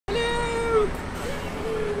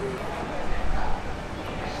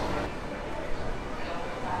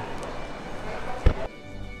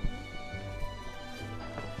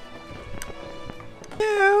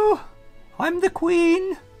the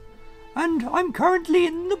Queen, and I'm currently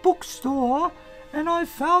in the bookstore, and I've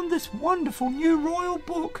found this wonderful new royal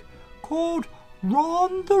book called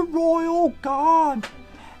Ron the Royal Guard,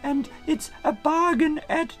 and it's a bargain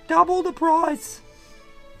at double the price.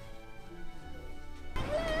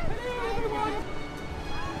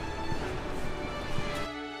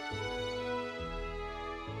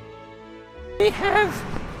 We have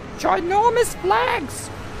ginormous flags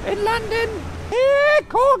in London. Here,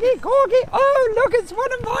 corgi, corgi. Oh, look, it's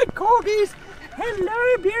one of my corgis.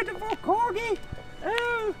 Hello, beautiful corgi.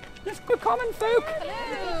 Oh, just for common folk.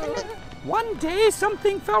 Hello. One day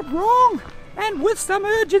something felt wrong, and with some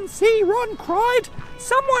urgency, Ron cried,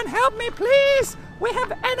 "Someone help me, please. We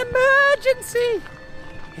have an emergency."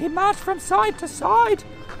 He marched from side to side,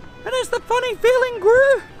 and as the funny feeling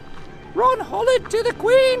grew, Ron hollered to the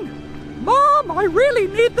Queen, "Mom, I really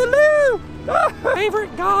need the loo."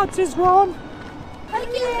 Favorite guards is Ron.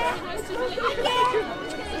 Thank you.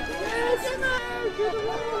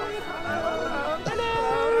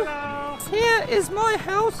 Hello. Here is my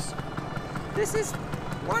house. This is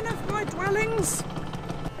one of my dwellings,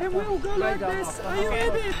 and we'll go like this. Are you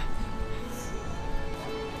ready?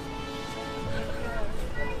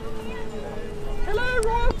 Hello,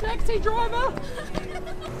 Royal Taxi Driver.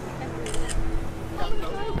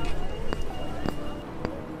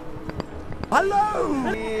 Hello!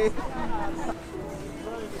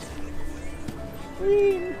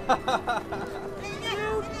 Queen!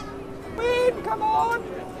 Queen, come on!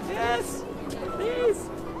 Yes! Please!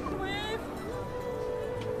 Wave!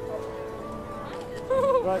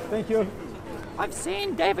 Right, thank you. I've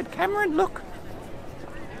seen David Cameron, look!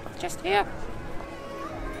 Just here.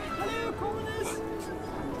 Hello, commoners!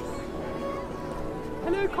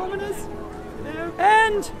 Hello, commoners! Hello.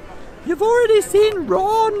 And you've already seen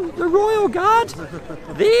Ron, the Royal Guard.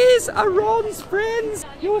 These are Ron's friends.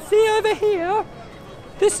 You'll see over here.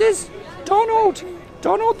 This is Donald.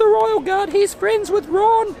 Donald, the Royal Guard. He's friends with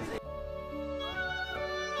Ron.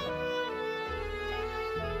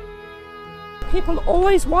 People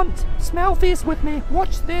always want smell-fees with me.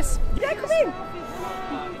 Watch this. Yeah, come in.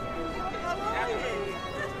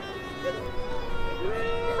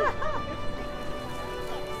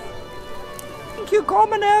 Thank you,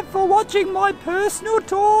 Commoner, for watching my personal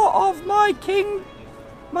tour of my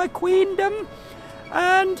queendom,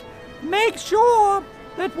 and make sure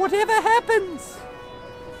that whatever happens,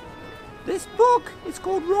 this book is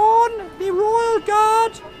called Ron the Royal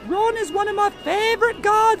Guard. Ron is one of my favorite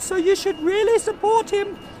guards, so you should really support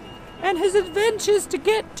him and his adventures to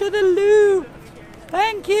get to the loo.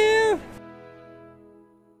 Thank you.